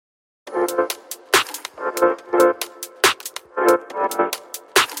Hey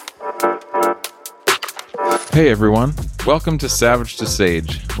everyone, welcome to Savage to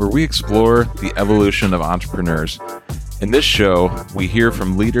Sage, where we explore the evolution of entrepreneurs. In this show, we hear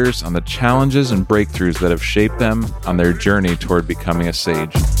from leaders on the challenges and breakthroughs that have shaped them on their journey toward becoming a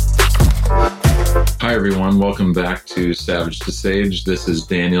sage. Hi everyone, welcome back to Savage to Sage. This is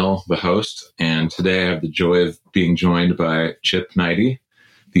Daniel, the host, and today I have the joy of being joined by Chip Knighty,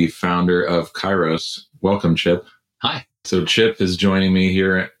 the founder of Kairos. Welcome, Chip. Hi. So Chip is joining me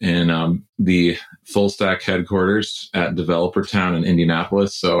here in the Full Stack headquarters at Developer Town in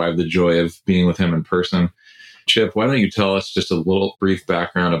Indianapolis. So I have the joy of being with him in person. Chip, why don't you tell us just a little brief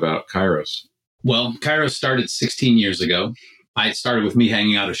background about Kairos? Well, Kairos started 16 years ago. I started with me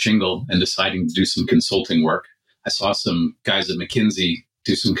hanging out a shingle and deciding to do some consulting work. I saw some guys at McKinsey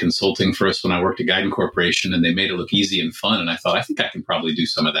do some consulting for us when I worked at Guidant Corporation, and they made it look easy and fun. And I thought, I think I can probably do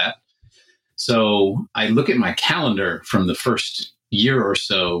some of that. So I look at my calendar from the first year or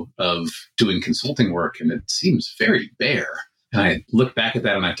so of doing consulting work, and it seems very bare. And I look back at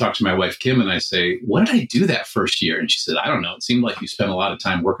that and I talk to my wife, Kim, and I say, what did I do that first year? And she said, I don't know. It seemed like you spent a lot of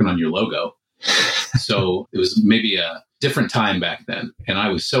time working on your logo. So it was maybe a different time back then. And I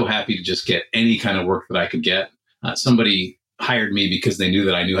was so happy to just get any kind of work that I could get. Somebody hired me because they knew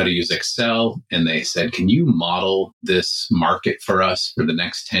that I knew how to use Excel. And they said, can you model this market for us for the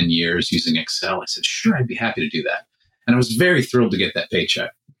next 10 years using Excel? I said, sure, I'd be happy to do that. And I was very thrilled to get that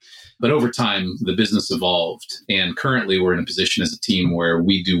paycheck. But over time, the business evolved. And currently, we're in a position as a team where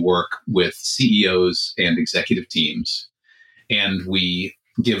we do work with CEOs and executive teams. And we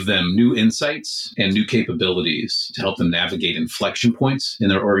give them new insights and new capabilities to help them navigate inflection points in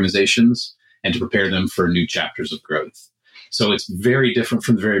their organizations and to prepare them for new chapters of growth. So it's very different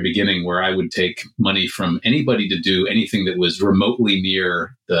from the very beginning, where I would take money from anybody to do anything that was remotely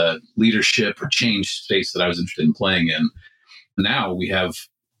near the leadership or change space that I was interested in playing in. Now we have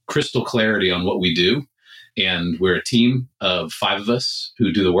crystal clarity on what we do, and we're a team of 5 of us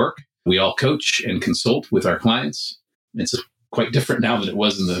who do the work. We all coach and consult with our clients. It's quite different now than it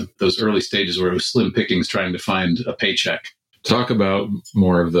was in those early stages where it was slim pickings trying to find a paycheck. Talk about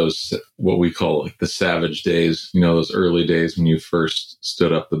more of those, what we call like the savage days, those early days when you first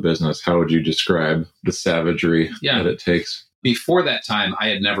stood up the business. How would you describe the savagery that it takes? Before that time, I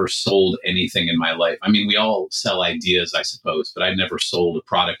had never sold anything in my life. I mean, we all sell ideas, I suppose, but I'd never sold a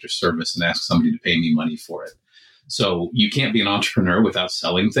product or service and asked somebody to pay me money for it. So you can't be an entrepreneur without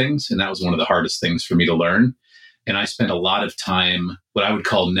selling things. And that was one of the hardest things for me to learn. And I spent a lot of time, what I would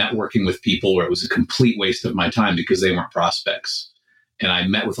call networking with people, where it was a complete waste of my time because they weren't prospects. And I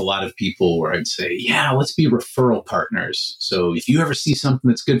met with a lot of people where I'd say, yeah, let's be referral partners. So if you ever see something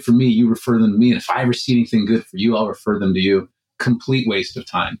that's good for me, you refer them to me. And if I ever see anything good for you, I'll refer them to you. Complete waste of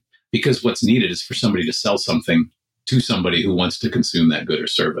time, because what's needed is for somebody to sell something to somebody who wants to consume that good or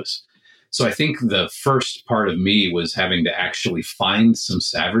service. So I think the first part of me was having to actually find some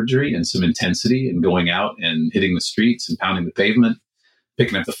savagery and some intensity and going out and hitting the streets and pounding the pavement,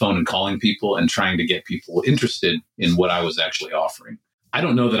 picking up the phone and calling people and trying to get people interested in what I was actually offering. I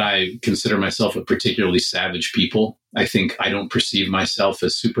don't know that I consider myself a particularly savage people. I think I don't perceive myself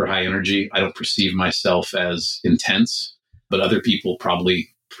as super high energy. I don't perceive myself as intense, but other people probably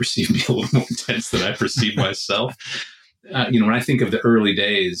perceive me a little more intense than I perceive myself. When I think of the early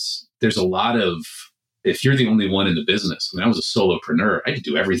days, there's a lot of, if you're the only one in the business, I was a solopreneur, I had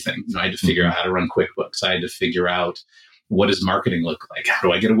to do everything. I had to figure out how to run QuickBooks. I had to figure out, what does marketing look like? How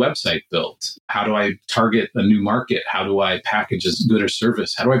do I get a website built? How do I target a new market? How do I package a good or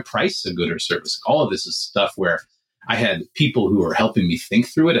service? How do I price a good or service? All of this is stuff where I had people who were helping me think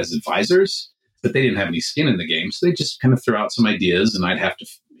through it as advisors, but they didn't have any skin in the game. So they just kind of threw out some ideas, and I'd have to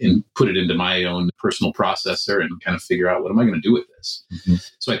put it into my own personal processor and kind of figure out, what am I going to do with this? Mm-hmm.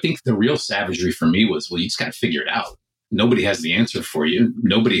 So I think the real savagery for me was, you just got to figure it out. Nobody has the answer for you.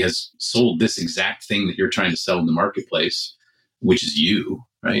 Nobody has sold this exact thing that you're trying to sell in the marketplace, which is you,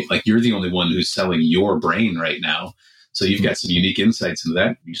 right? Like, you're the only one who's selling your brain right now. So you've got some unique insights into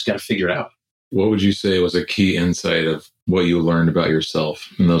that. You just got to figure it out. What would you say was a key insight of what you learned about yourself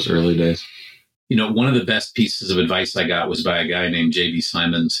in those early days? One of the best pieces of advice I got was by a guy named J.B.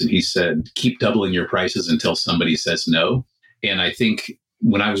 Simons. And he said, keep doubling your prices until somebody says no. And I think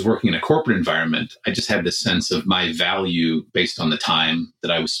when I was working in a corporate environment, I just had this sense of my value based on the time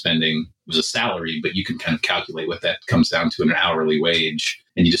that I was spending. It was a salary, but you can kind of calculate what that comes down to in an hourly wage.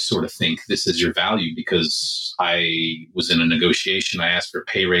 And you just sort of think, this is your value because I was in a negotiation. I asked for a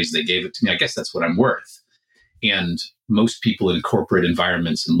pay raise. They gave it to me. I guess that's what I'm worth. And most people in corporate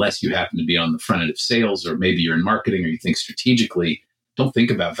environments, unless you happen to be on the front end of sales, or maybe you're in marketing, or you think strategically, don't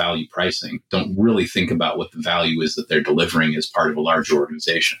think about value pricing, don't really think about what the value is that they're delivering as part of a larger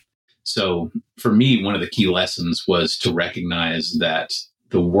organization. So for me, one of the key lessons was to recognize that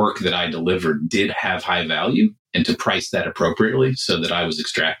the work that I delivered did have high value and to price that appropriately so that I was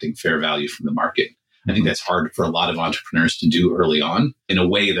extracting fair value from the market. I think that's hard for a lot of entrepreneurs to do early on. In a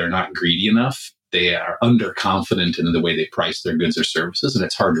way, they're not greedy enough. They are underconfident in the way they price their goods or services, and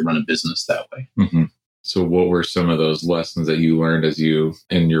it's hard to run a business that way. Mm-hmm. So what were some of those lessons that you learned as you,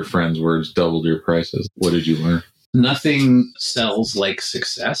 in your friends' words, doubled your prices? What did you learn? Nothing sells like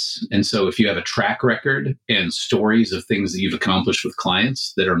success. And so if you have a track record and stories of things that you've accomplished with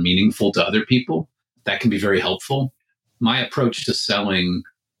clients that are meaningful to other people, that can be very helpful. My approach to selling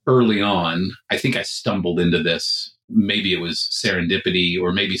early on, I think I stumbled into this. Maybe it was serendipity,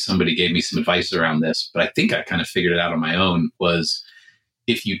 or maybe somebody gave me some advice around this, but I think I kind of figured it out on my own, was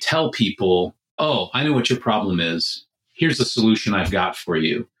if you tell people, oh, I know what your problem is. Here's the solution I've got for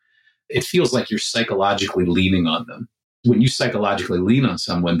you. It feels like you're psychologically leaning on them. When you psychologically lean on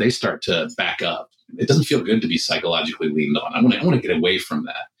someone, they start to back up. It doesn't feel good to be psychologically leaned on. I want to get away from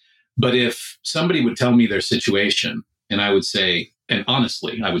that. But if somebody would tell me their situation, and I would say, and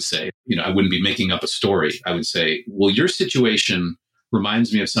honestly, I would say, I wouldn't be making up a story. I would say, well, your situation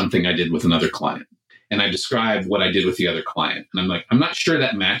reminds me of something I did with another client. And I describe what I did with the other client. And I'm like, I'm not sure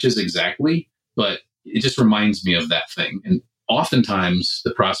that matches exactly, but it just reminds me of that thing. And oftentimes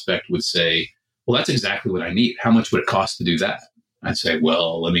the prospect would say, well, that's exactly what I need. How much would it cost to do that? I'd say,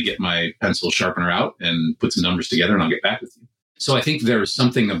 well, let me get my pencil sharpener out and put some numbers together and I'll get back with you. So I think there's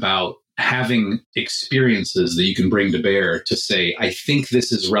something about having experiences that you can bring to bear to say, I think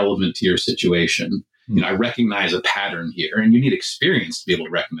this is relevant to your situation. I recognize a pattern here, and you need experience to be able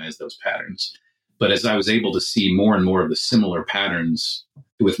to recognize those patterns. But as I was able to see more and more of the similar patterns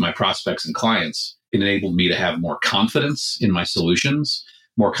with my prospects and clients, it enabled me to have more confidence in my solutions,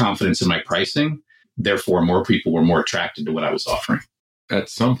 more confidence in my pricing. Therefore, more people were more attracted to what I was offering. At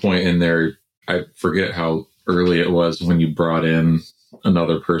some point in there, I forget how early it was when you brought in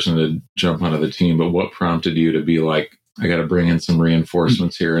another person to jump onto the team, but what prompted you to be like, I got to bring in some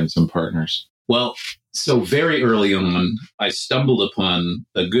reinforcements here and some partners? Well, so very early on, I stumbled upon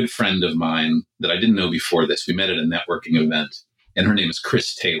a good friend of mine that I didn't know before this. We met at a networking event, and her name is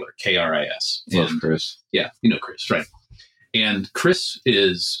Chris Taylor, K-R-I-S. Love Chris. Yeah, you know Chris, right? And Chris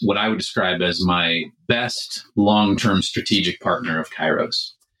is what I would describe as my best long-term strategic partner of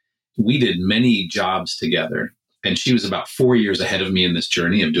Kairos. We did many jobs together, and she was about 4 years ahead of me in this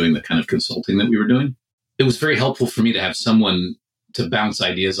journey of doing the kind of consulting that we were doing. It was very helpful for me to have someone to bounce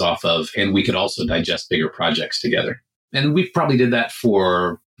ideas off of, and we could also digest bigger projects together. And we probably did that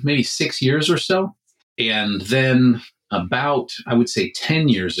for maybe 6 years or so. And then about, I would say 10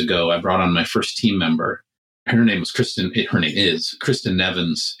 years ago, I brought on my first team member. Her name was Kristen. Her name is Kristen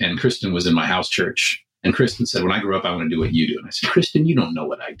Nevins. And Kristen was in my house church. And Kristen said, when I grow up, I want to do what you do. And I said, Kristen, you don't know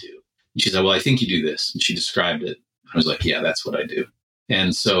what I do. And she said, well, I think you do this. And she described it. I was like, yeah, that's what I do.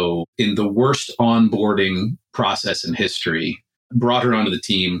 And so in the worst onboarding process in history, brought her onto the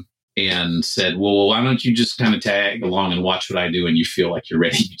team and said, well, why don't you just kind of tag along and watch what I do, and you feel like you're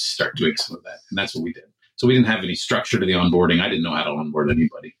ready, you just start doing some of that. And that's what we did. So we didn't have any structure to the onboarding. I didn't know how to onboard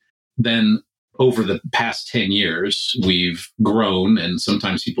anybody. Then over the past 10 years, we've grown, and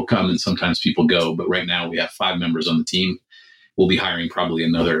sometimes people come and sometimes people go. But right now we have 5 members on the team. We'll be hiring probably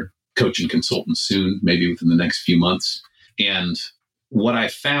another coach and consultant soon, maybe within the next few months. And what I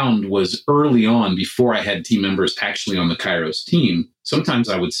found was early on, before I had team members actually on the Kairos team, sometimes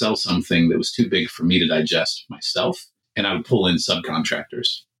I would sell something that was too big for me to digest myself, and I would pull in subcontractors.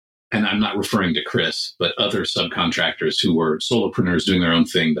 And I'm not referring to Chris, but other subcontractors who were solopreneurs doing their own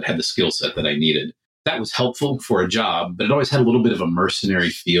thing, but had the skill set that I needed. That was helpful for a job, but it always had a little bit of a mercenary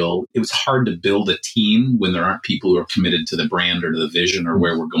feel. It was hard to build a team when there aren't people who are committed to the brand or to the vision or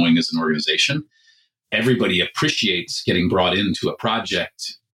where we're going as an organization. Everybody appreciates getting brought into a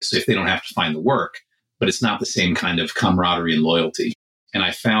project, so if they don't have to find the work, but it's not the same kind of camaraderie and loyalty. And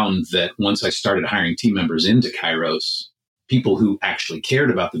I found that once I started hiring team members into Kairos, people who actually cared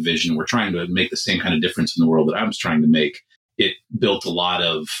about the vision were trying to make the same kind of difference in the world that I was trying to make. It built a lot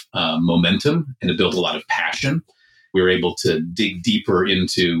of momentum, and it built a lot of passion. We were able to dig deeper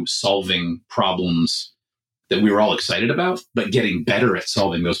into solving problems that we were all excited about, but getting better at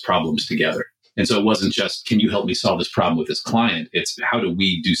solving those problems together. And so it wasn't just, can you help me solve this problem with this client? It's how do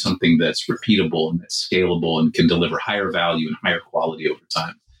we do something that's repeatable and that's scalable and can deliver higher value and higher quality over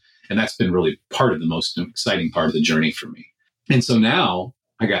time? And that's been really part of the most exciting part of the journey for me. And so now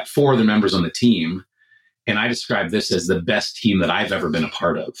I got 4 other members on the team, and I describe this as the best team that I've ever been a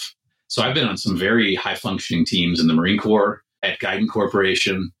part of. So I've been on some very high functioning teams in the Marine Corps, at Guidant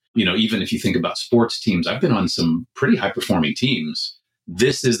Corporation. Even if you think about sports teams, I've been on some pretty high performing teams.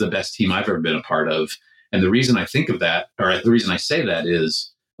 This is the best team I've ever been a part of. And the reason I think of that, or the reason I say that,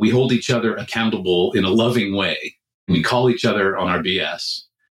 is we hold each other accountable in a loving way. We call each other on our BS,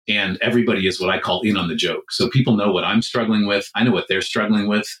 and everybody is what I call in on the joke. So people know what I'm struggling with. I know what they're struggling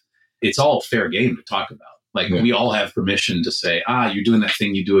with. It's all fair game to talk about. We all have permission to say, you're doing that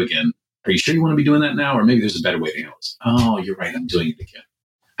thing you do again. Are you sure you want to be doing that now? Or maybe there's a better way to handle this. Oh, you're right. I'm doing it again.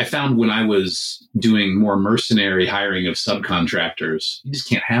 I found when I was doing more mercenary hiring of subcontractors, you just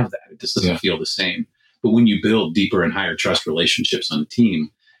can't have that. It just doesn't feel the same. But when you build deeper and higher trust relationships on a team,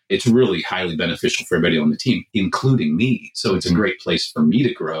 it's really highly beneficial for everybody on the team, including me. So it's a great place for me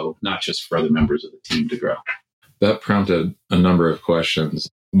to grow, not just for other members of the team to grow. That prompted a number of questions.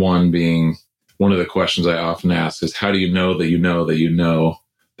 One being, one of the questions I often ask is, how do you know that you know that you know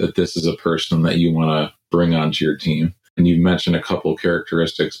that this is a person that you want to bring onto your team? And you've mentioned a couple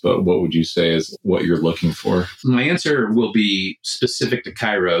characteristics, but what would you say is what you're looking for? My answer will be specific to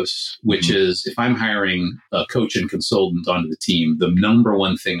Kairos, which is if I'm hiring a coach and consultant onto the team, the number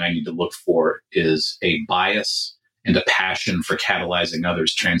one thing I need to look for is a bias and a passion for catalyzing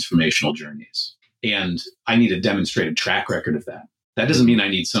others' transformational journeys. And I need a demonstrated track record of that. That doesn't mean I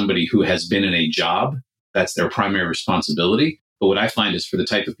need somebody who has been in a job. That's their primary responsibility. But what I find is for the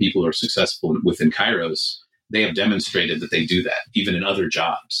type of people who are successful within Kairos, they have demonstrated that they do that, even in other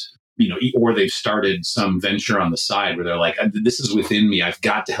jobs, or they've started some venture on the side where they're like, this is within me. I've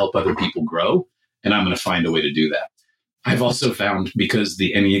got to help other people grow, and I'm going to find a way to do that. I've also found, because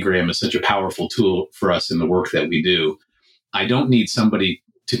the Enneagram is such a powerful tool for us in the work that we do, I don't need somebody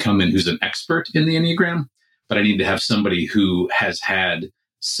to come in who's an expert in the Enneagram, but I need to have somebody who has had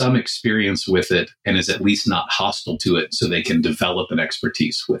some experience with it and is at least not hostile to it so they can develop an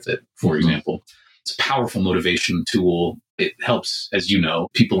expertise with it, for example. It's a powerful motivation tool. It helps, as you know,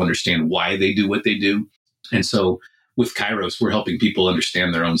 people understand why they do what they do. And so with Kairos, we're helping people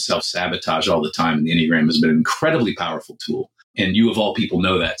understand their own self-sabotage all the time. And the Enneagram has been an incredibly powerful tool. And you, of all people,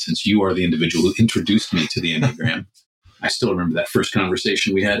 know that since you are the individual who introduced me to the Enneagram. I still remember that first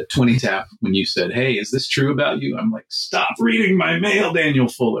conversation we had at 20 Tap when you said, hey, is this true about you? I'm like, stop reading my mail, Daniel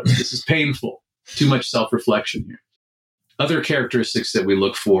Fuller. This is painful. Too much self-reflection here. Other characteristics that we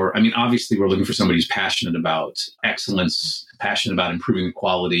look for, obviously we're looking for somebody who's passionate about excellence, passionate about improving the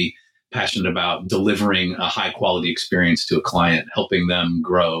quality, passionate about delivering a high quality experience to a client, helping them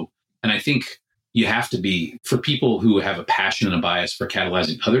grow. And I think you have to be, for people who have a passion and a bias for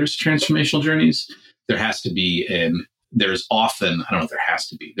catalyzing others' transformational journeys, there's often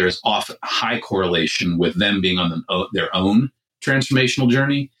a high correlation with them being on their own transformational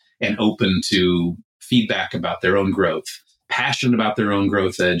journey and open to feedback about their own growth, passionate about their own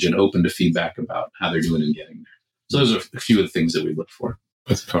growth edge, and open to feedback about how they're doing and getting there. So those are a few of the things that we look for.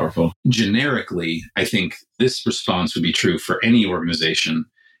 That's powerful. Generically, I think this response would be true for any organization,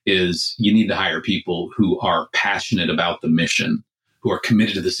 is you need to hire people who are passionate about the mission, who are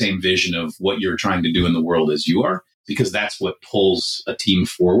committed to the same vision of what you're trying to do in the world as you are, because that's what pulls a team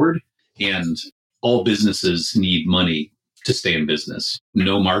forward. And all businesses need money to stay in business.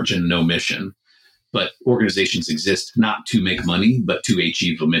 No margin, no mission. But organizations exist not to make money, but to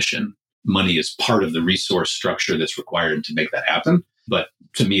achieve a mission. Money is part of the resource structure that's required to make that happen. But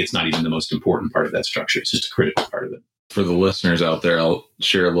to me, it's not even the most important part of that structure. It's just a critical part of it. For the listeners out there, I'll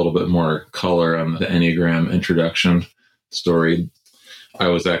share a little bit more color on the Enneagram introduction story. I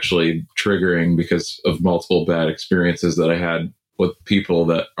was actually triggering because of multiple bad experiences that I had with people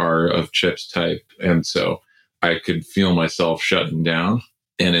that are of Chip's type. And so I could feel myself shutting down.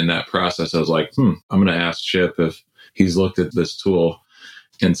 And in that process, I was like, I'm going to ask Chip if he's looked at this tool.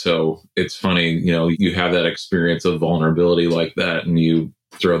 And so it's funny, you have that experience of vulnerability like that, and you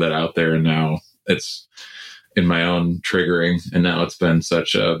throw that out there, and now it's in my own triggering. And now it's been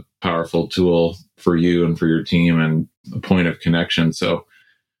such a powerful tool for you and for your team and a point of connection. So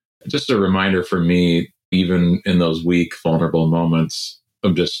just a reminder for me, even in those weak, vulnerable moments,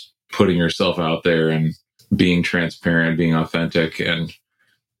 of just putting yourself out there and being transparent, being authentic, and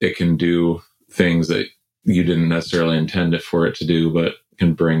it can do things that you didn't necessarily intend it for it to do, but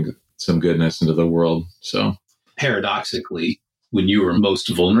can bring some goodness into the world. So paradoxically, when you were most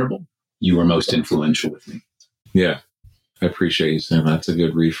vulnerable, you were most influential with me. Yeah, I appreciate you saying that. That's a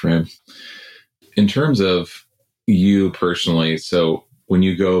good reframe. In terms of you personally, so when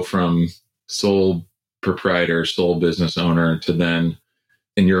you go from sole proprietor, sole business owner to then,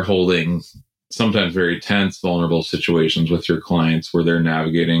 and you're holding sometimes very tense, vulnerable situations with your clients where they're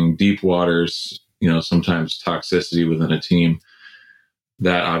navigating deep waters, sometimes toxicity within a team,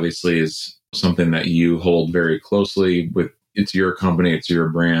 that obviously is something that you hold very closely with it's your company, it's your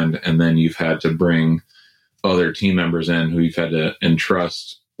brand, and then you've had to bring other team members in who you've had to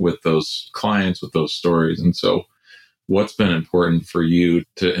entrust with those clients, with those stories. And so what's been important for you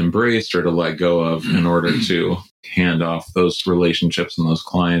to embrace or to let go of in order to hand off those relationships and those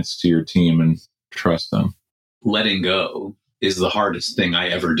clients to your team and trust them? Letting go is the hardest thing I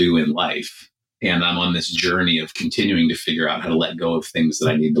ever do in life. And I'm on this journey of continuing to figure out how to let go of things that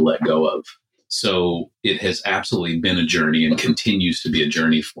I need to let go of. So it has absolutely been a journey and continues to be a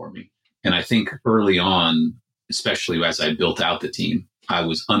journey for me. And I think early on, especially as I built out the team, I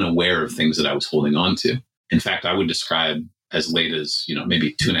was unaware of things that I was holding on to. In fact, I would describe as late as,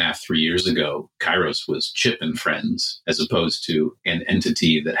 maybe 2.5, 3 years ago, Kairos was Chip and Friends, as opposed to an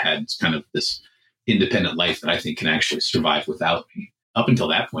entity that had kind of this independent life that I think can actually survive without me. Up until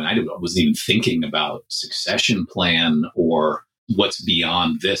that point, I wasn't even thinking about succession plan or what's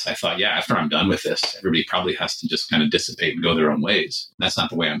beyond this. I thought, after I'm done with this, everybody probably has to just kind of dissipate and go their own ways. That's not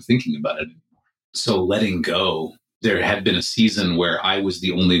the way I'm thinking about it anymore. So letting go, there had been a season where I was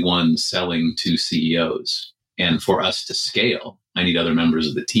the only one selling to CEOs. And for us to scale, I need other members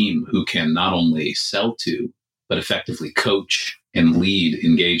of the team who can not only sell to, but effectively coach and lead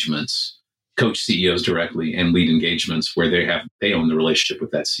engagements, coach CEOs directly and lead engagements where they own the relationship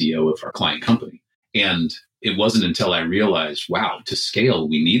with that CEO of our client company. And it wasn't until I realized, wow, to scale,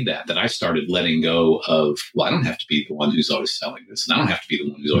 we need that I started letting go of, I don't have to be the one who's always selling this. And I don't have to be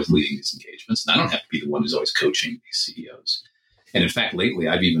the one who's always leading these engagements. And I don't have to be the one who's always coaching these CEOs. And in fact, lately,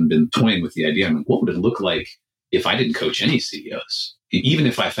 I've even been toying with the idea, what would it look like if I didn't coach any CEOs? Even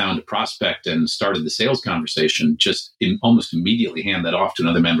if I found a prospect and started the sales conversation, just almost immediately hand that off to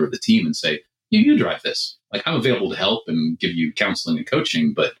another member of the team and say, you drive this. I'm available to help and give you counseling and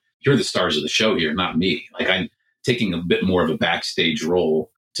coaching, but you're the stars of the show here, not me. I'm taking a bit more of a backstage role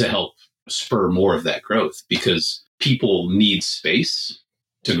to help spur more of that growth, because people need space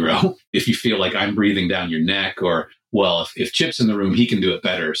to grow. If you feel like I'm breathing down your neck, or, well, if Chip's in the room, he can do it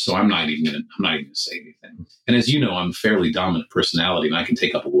better, so I'm not even going to say anything. And as you know, I'm a fairly dominant personality, and I can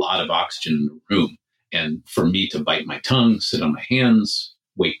take up a lot of oxygen in the room. And for me to bite my tongue, sit on my hands,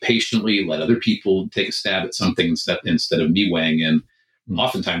 wait patiently, let other people take a stab at something instead of me weighing in,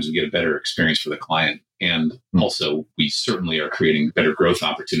 oftentimes we get a better experience for the client. And also, we certainly are creating better growth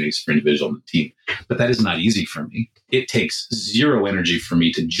opportunities for individual and the team. But that is not easy for me. It takes zero energy for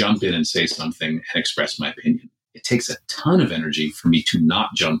me to jump in and say something and express my opinion. It takes a ton of energy for me to not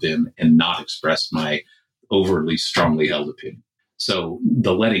jump in and not express my overly strongly held opinion. So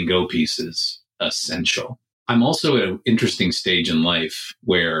the letting go piece is essential. I'm also at an interesting stage in life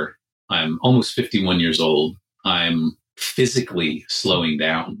where I'm almost 51 years old. I'm physically slowing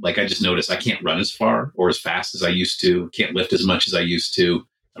down. I just noticed I can't run as far or as fast as I used to, can't lift as much as I used to.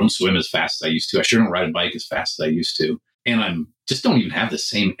 I don't swim as fast as I used to. I sure don't ride a bike as fast as I used to. And I'm just don't even have the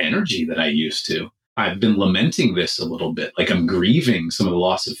same energy that I used to. I've been lamenting this a little bit. I'm grieving some of the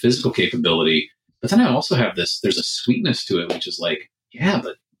loss of physical capability. But then I also have there's a sweetness to it, which is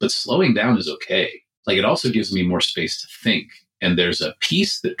but slowing down is okay. It also gives me more space to think. And there's a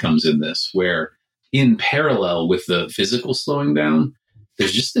piece that comes in this where, in parallel with the physical slowing down,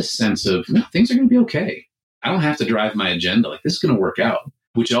 there's just this sense of, no, things are going to be okay. I don't have to drive my agenda. This is going to work out,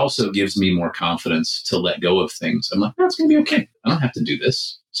 which also gives me more confidence to let go of things. I'm no, it's going to be okay. I don't have to do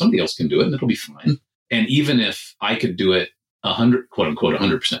this. Somebody else can do it and it'll be fine. And even if I could do it 100, quote unquote,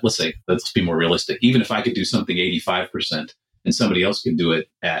 100%, let's be more realistic. Even if I could do something 85% and somebody else could do it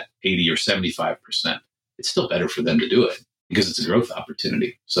at 80 or 75%, it's still better for them to do it because it's a growth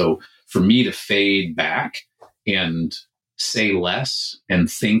opportunity. So for me to fade back and say less and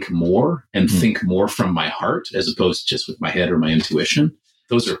think more think more from my heart as opposed to just with my head or my intuition,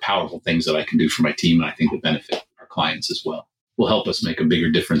 those are powerful things that I can do for my team. And I think will benefit our clients as well. Will help us make a bigger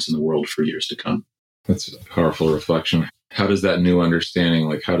difference in the world for years to come. That's a powerful reflection. How does that new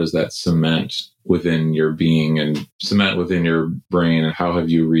understanding, how does that cement within your being and cement within your brain? And how have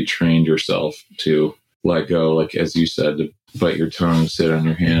you retrained yourself to let go, as you said, to bite your tongue, sit on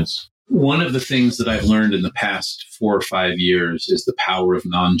your hands? One of the things that I've learned in the past 4 or 5 years is the power of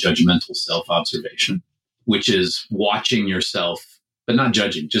non-judgmental self-observation, which is watching yourself, but not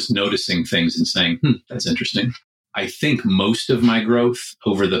judging, just noticing things and saying, that's interesting. I think most of my growth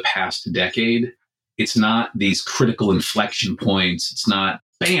over the past decade, it's not these critical inflection points. It's not,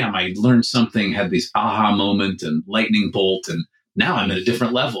 bam, I learned something, had this aha moment and lightning bolt, and now I'm at a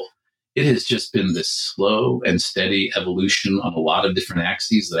different level. It has just been this slow and steady evolution on a lot of different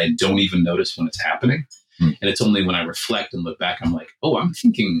axes that I don't even notice when it's happening. And it's only when I reflect and look back, I'm like, oh, I'm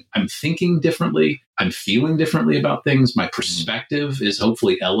thinking differently. I'm feeling differently about things. My perspective is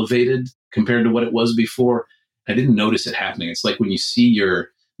hopefully elevated compared to what it was before. I didn't notice it happening. It's like when you see your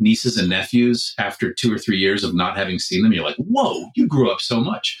nieces and nephews after 2 or 3 years of not having seen them, you're like, whoa, you grew up so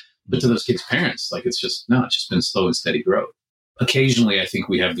much. But to those kids' parents, like it's just been slow and steady growth. Occasionally, I think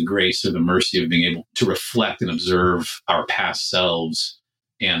we have the grace or the mercy of being able to reflect and observe our past selves.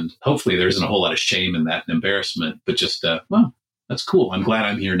 And hopefully there isn't a whole lot of shame in that and embarrassment, but just, well, that's cool. I'm glad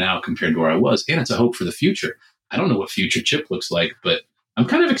I'm here now compared to where I was. And it's a hope for the future. I don't know what future Chip looks like, but I'm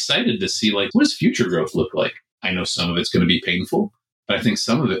kind of excited to see, like, what does future growth look like? I know some of it's going to be painful, but I think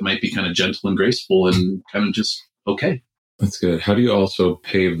some of it might be kind of gentle and graceful and kind of just okay. That's good. How do you also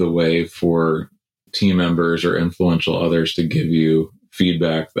pave the way for team members or influential others to give you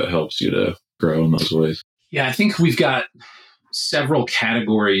feedback that helps you to grow in those ways? Yeah, I think we've got several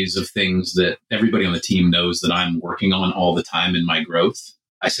categories of things that everybody on the team knows that I'm working on all the time in my growth.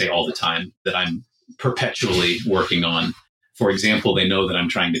 I say all the time, that I'm perpetually working on. For example, they know that I'm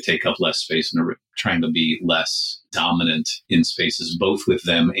trying to take up less space and trying to be less dominant in spaces, both with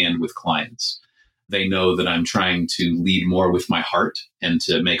them and with clients. They know that I'm trying to lead more with my heart and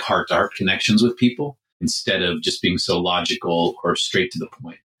to make heart-to-heart connections with people instead of just being so logical or straight to the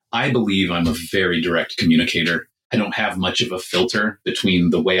point. I believe I'm a very direct communicator. I don't have much of a filter between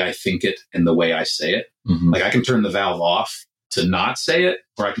the way I think it and the way I say it. Mm-hmm. Like I can turn the valve off to not say it,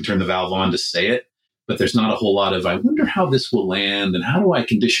 or I can turn the valve on to say it. But there's not a whole lot of, I wonder how this will land and how do I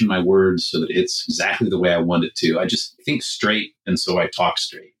condition my words so that it's exactly the way I want it to. I just think straight, and so I talk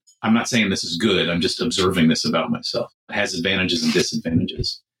straight. I'm not saying this is good. I'm just observing this about myself. It has advantages and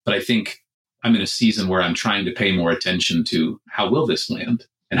disadvantages. But I think I'm in a season where I'm trying to pay more attention to how will this land?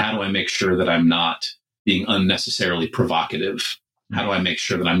 And how do I make sure that I'm not being unnecessarily provocative? How do I make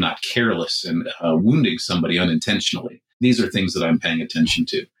sure that I'm not careless and wounding somebody unintentionally? These are things that I'm paying attention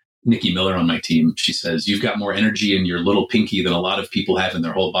to. Nikki Miller on my team, she says, you've got more energy in your little pinky than a lot of people have in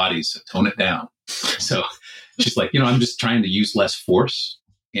their whole bodies. So tone it down. So she's like, I'm just trying to use less force.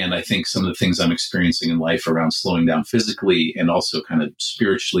 And I think some of the things I'm experiencing in life around slowing down physically and also kind of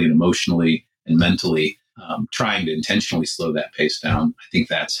spiritually and emotionally and mentally, trying to intentionally slow that pace down, I think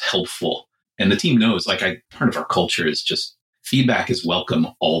that's helpful. And the team knows, part of our culture is just feedback is welcome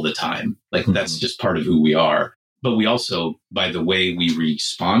all the time. Like that's just part of who we are. But we also, by the way we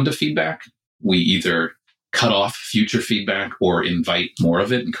respond to feedback, we either cut off future feedback or invite more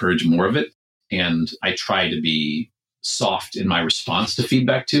of it, encourage more of it. And I try to be soft in my response to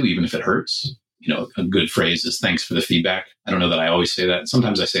feedback too, even if it hurts. A good phrase is thanks for the feedback. I don't know that I always say that.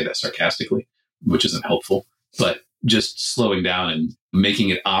 Sometimes I say that sarcastically, which isn't helpful. But just slowing down and making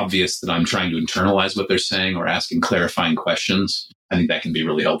it obvious that I'm trying to internalize what they're saying or asking clarifying questions, I think that can be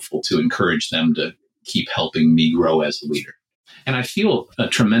really helpful to encourage them to keep helping me grow as a leader. And I feel a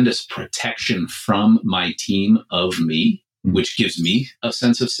tremendous protection from my team of me, which gives me a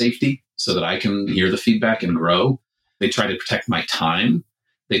sense of safety so that I can hear the feedback and grow. They try to protect my time.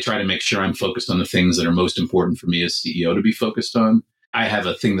 They try to make sure I'm focused on the things that are most important for me as CEO to be focused on. I have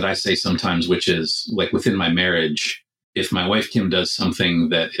a thing that I say sometimes, which is like within my marriage, if my wife Kim does something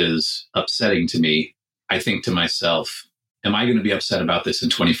that is upsetting to me, I think to myself, am I going to be upset about this in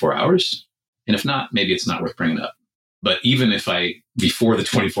 24 hours? And if not, maybe it's not worth bringing up. But even if before the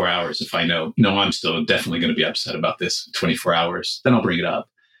 24 hours, if I know, I'm still definitely going to be upset about this 24 hours, then I'll bring it up.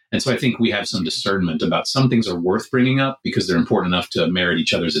 And so I think we have some discernment about some things are worth bringing up because they're important enough to merit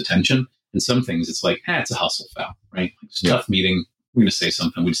each other's attention. And some things it's like, it's a hustle foul, right? It's a tough meeting. We're going to say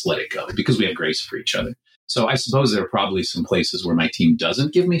something. We just let it go because we have grace for each other. So I suppose there are probably some places where my team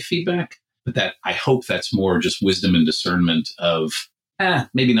doesn't give me feedback, but that I hope that's more just wisdom and discernment of,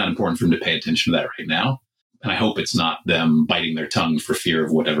 maybe not important for them to pay attention to that right now. And I hope it's not them biting their tongue for fear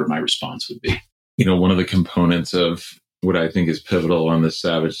of whatever my response would be. One of the components of what I think is pivotal on this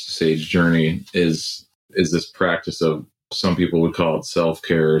Savage to Sage journey is this practice of, some people would call it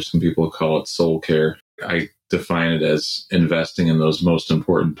self-care, some people call it soul care. I define it as investing in those most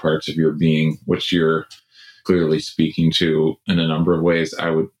important parts of your being, which you're clearly speaking to in a number of ways.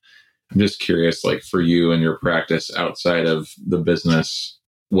 I'm just curious, like for you and your practice outside of the business,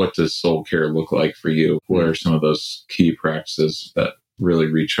 what does soul care look like for you? What are some of those key practices that really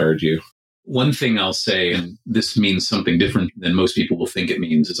recharge you? One thing I'll say, and this means something different than most people will think it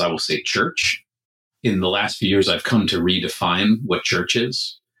means, is I will say church. In the last few years, I've come to redefine what church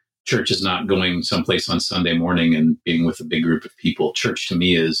is. Church is not going someplace on Sunday morning and being with a big group of people. Church to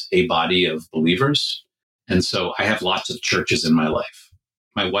me is a body of believers. And so I have lots of churches in my life.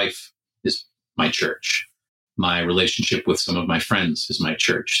 My wife is my church. My relationship with some of my friends is my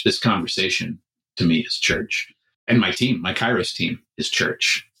church. This conversation to me is church. And my team, my Kairos team, is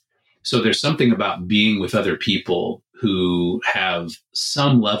church. So there's something about being with other people who have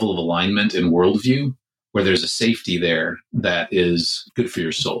some level of alignment and worldview where there's a safety there that is good for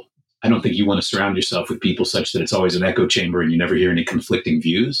your soul. I don't think you want to surround yourself with people such that it's always an echo chamber and you never hear any conflicting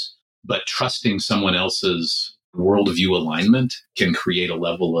views. But trusting someone else's worldview alignment can create a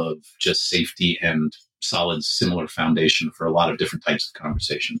level of just safety and solid, similar foundation for a lot of different types of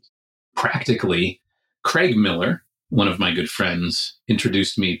conversations. Practically, Craig Miller, one of my good friends,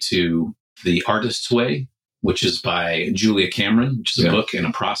 introduced me to The Artist's Way, which is by Julia Cameron, which is a book and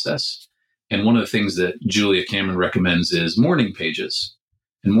a process. And one of the things that Julia Cameron recommends is morning pages.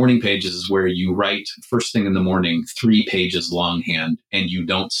 And morning pages is where you write first thing in the morning, 3 pages longhand, and you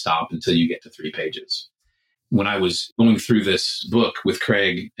don't stop until you get to 3 pages. When I was going through this book with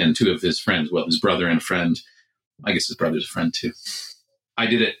Craig and 2 of his friends, well, his brother and a friend, I guess his brother's a friend too, I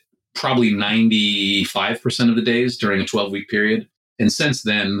did it probably 95% of the days during a 12-week period. And since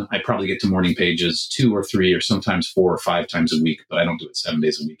then, I probably get to morning pages 2 or 3 or sometimes 4 or 5 times a week, but I don't do it 7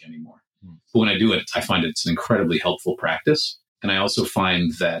 days a week anymore. But when I do it, I find it's an incredibly helpful practice. And I also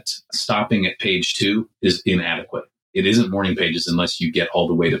find that stopping at page 2 is inadequate. It isn't morning pages unless you get all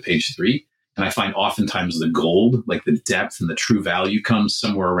the way to page 3. And I find oftentimes the gold, like the depth and the true value, comes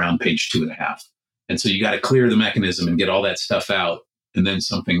somewhere around page 2.5. And so you got to clear the mechanism and get all that stuff out. And then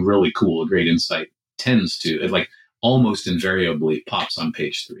something really cool, a great insight, tends to, it like almost invariably pops on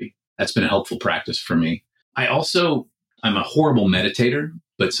page 3. That's been a helpful practice for me. I'm a horrible meditator,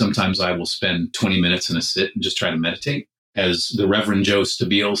 but sometimes I will spend 20 minutes in a sit and just try to meditate. As the Reverend Joe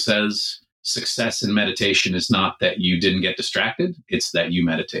Stabile says, success in meditation is not that you didn't get distracted, it's that you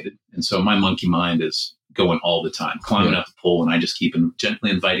meditated. And so my monkey mind is going all the time, climbing up the pole, and I just keep gently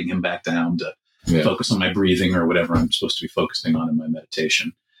inviting him back down to focus on my breathing or whatever I'm supposed to be focusing on in my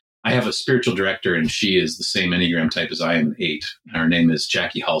meditation. I have a spiritual director, and she is the same Enneagram type as I am, an 8. And her name is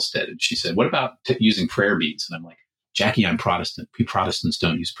Jackie Halstead. And she said, what about using prayer beads? And I'm like, Jackie, I'm Protestant. We Protestants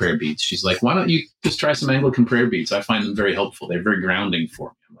don't use prayer beads. She's like, why don't you just try some Anglican prayer beads? I find them very helpful. They're very grounding for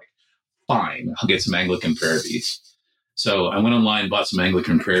me. I'm like, fine, I'll get some Anglican prayer beads. So I went online, bought some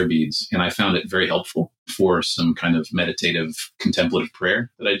Anglican prayer beads, and I found it very helpful for some kind of meditative, contemplative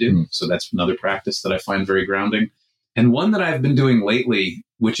prayer that I do. So that's another practice that I find very grounding. And one that I've been doing lately,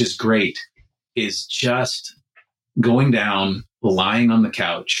 which is great, is just going down, lying on the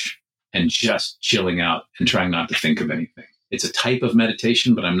couch, and just chilling out and trying not to think of anything. It's a type of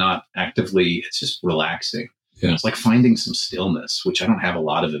meditation, but I'm not actively, it's just relaxing. Yeah. It's like finding some stillness, which I don't have a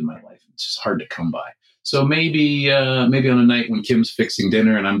lot of in my life. It's just hard to come by. So maybe on a night when Kim's fixing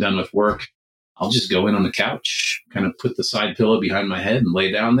dinner and I'm done with work, I'll just go in on the couch, kind of put the side pillow behind my head and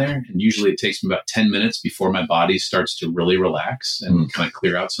lay down there. And usually it takes me about 10 minutes before my body starts to really relax and kind of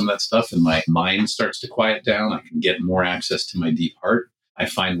clear out some of that stuff. And my mind starts to quiet down. I can get more access to my deep heart. I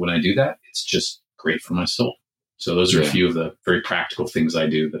find when I do that, it's just great for my soul. So those are a few of the very practical things I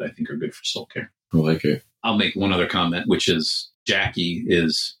do that I think are good for soul care. I like it. I'll make one other comment, which is Jackie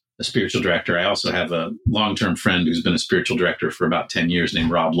is a spiritual director. I also have a long-term friend who's been a spiritual director for about 10 years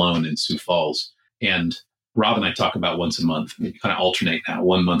named Rob Lone in Sioux Falls. And Rob and I talk about once a month. We kind of alternate now.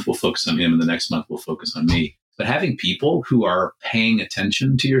 1 month we'll focus on him and the next month we'll focus on me. But having people who are paying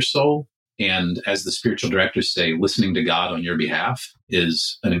attention to your soul and, as the spiritual directors say, listening to God on your behalf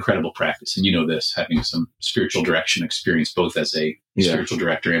is an incredible practice. And you know this, having some spiritual direction experience, both as a spiritual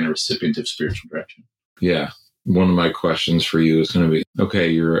director and a recipient of spiritual direction. Yeah. One of my questions for you is going to be, okay,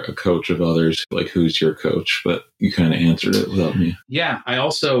 you're a coach of others. Like, who's your coach? But you kind of answered it without me. Yeah. I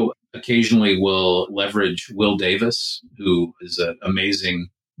also occasionally will leverage Will Davis, who is an amazing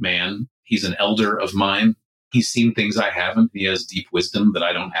man. He's an elder of mine. He's seen things I haven't. He has deep wisdom that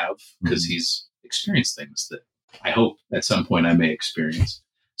I don't have because he's experienced things that I hope at some point I may experience.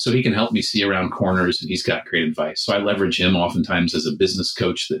 So he can help me see around corners, and he's got great advice. So I leverage him oftentimes as a business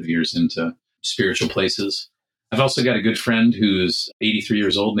coach that veers into spiritual places. I've also got a good friend who's 83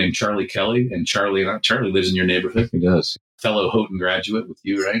 years old named Charlie Kelly. And Charlie lives in your neighborhood. He does. Fellow Houghton graduate with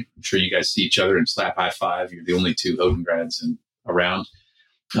you, right? I'm sure you guys see each other and slap high five. You're the only 2 Houghton grads around.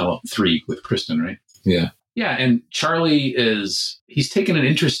 Oh, well, 3 with Kristen, right? Yeah. Yeah. And Charlie he's taken an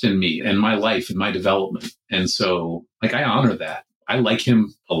interest in me and my life and my development. And so I honor that. I like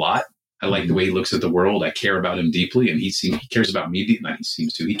him a lot. I like the way he looks at the world. I care about him deeply, and he cares about me deeply.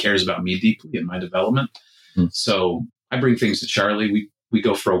 He cares about me deeply in my development. So I bring things to Charlie. We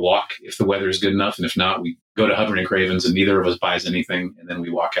go for a walk if the weather is good enough. And if not, we go to Hubbard and Cravens and neither of us buys anything. And then we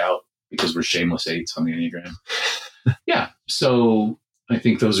walk out because we're shameless 8s on the Enneagram. Yeah. So I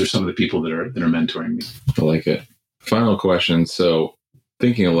think those are some of the people that are mentoring me. I like it. Final question. So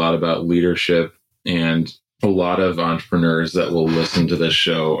thinking a lot about leadership, and a lot of entrepreneurs that will listen to this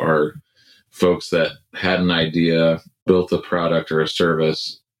show are folks that had an idea, built a product or a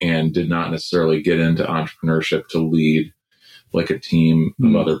service, and did not necessarily get into entrepreneurship to lead like a team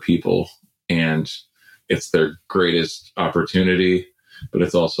of other people. And it's their greatest opportunity, but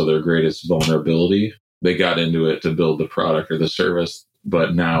it's also their greatest vulnerability. They got into it to build the product or the service,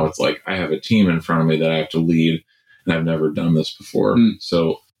 but now it's like, I have a team in front of me that I have to lead, and I've never done this before.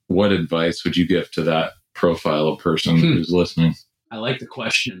 So what advice would you give to that profile of person who's listening? I like the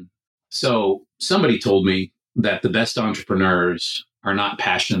question. So somebody told me that the best entrepreneurs are not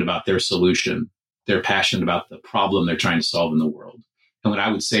passionate about their solution. They're passionate about the problem they're trying to solve in the world. And what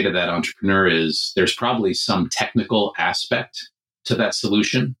I would say to that entrepreneur is there's probably some technical aspect to that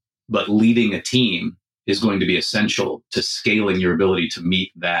solution, but leading a team is going to be essential to scaling your ability to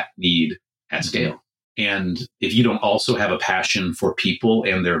meet that need at scale. And if you don't also have a passion for people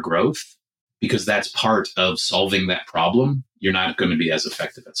and their growth, because that's part of solving that problem, you're not going to be as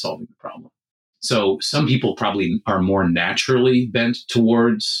effective at solving the problem. So some people probably are more naturally bent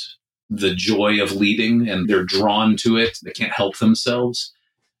towards the joy of leading and they're drawn to it. They can't help themselves.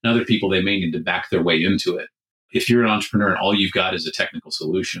 And other people, they may need to back their way into it. If you're an entrepreneur and all you've got is a technical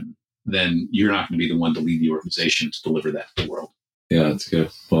solution, then you're not going to be the one to lead the organization to deliver that to the world. Yeah, that's good.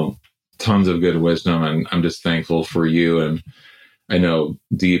 Well, tons of good wisdom. And I'm just thankful for you. And I know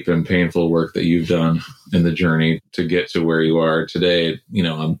deep and painful work that you've done in the journey to get to where you are today,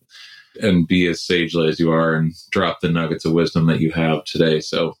 and be as sagely as you are and drop the nuggets of wisdom that you have today.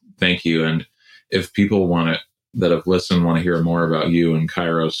 So thank you. And if people that have listened, want to hear more about you and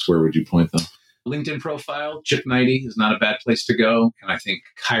Kairos, where would you point them? LinkedIn profile, Chip Knighty, is not a bad place to go. And I think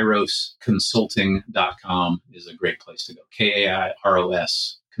kairosconsulting.com is a great place to go.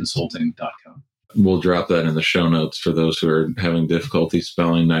 KAIROS consulting.com. We'll drop that in the show notes for those who are having difficulty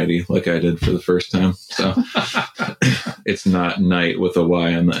spelling Knighty like I did for the first time. So it's not Knight with a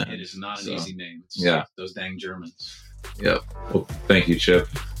Y on the end. It is not an easy name. It's those dang Germans. Yep. Well, thank you, Chip.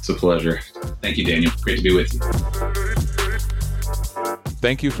 It's a pleasure. Thank you, Daniel. Great to be with you.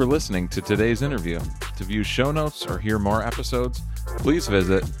 Thank you for listening to today's interview. To view show notes or hear more episodes, please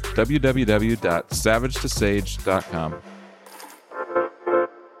visit www.savagetosage.com.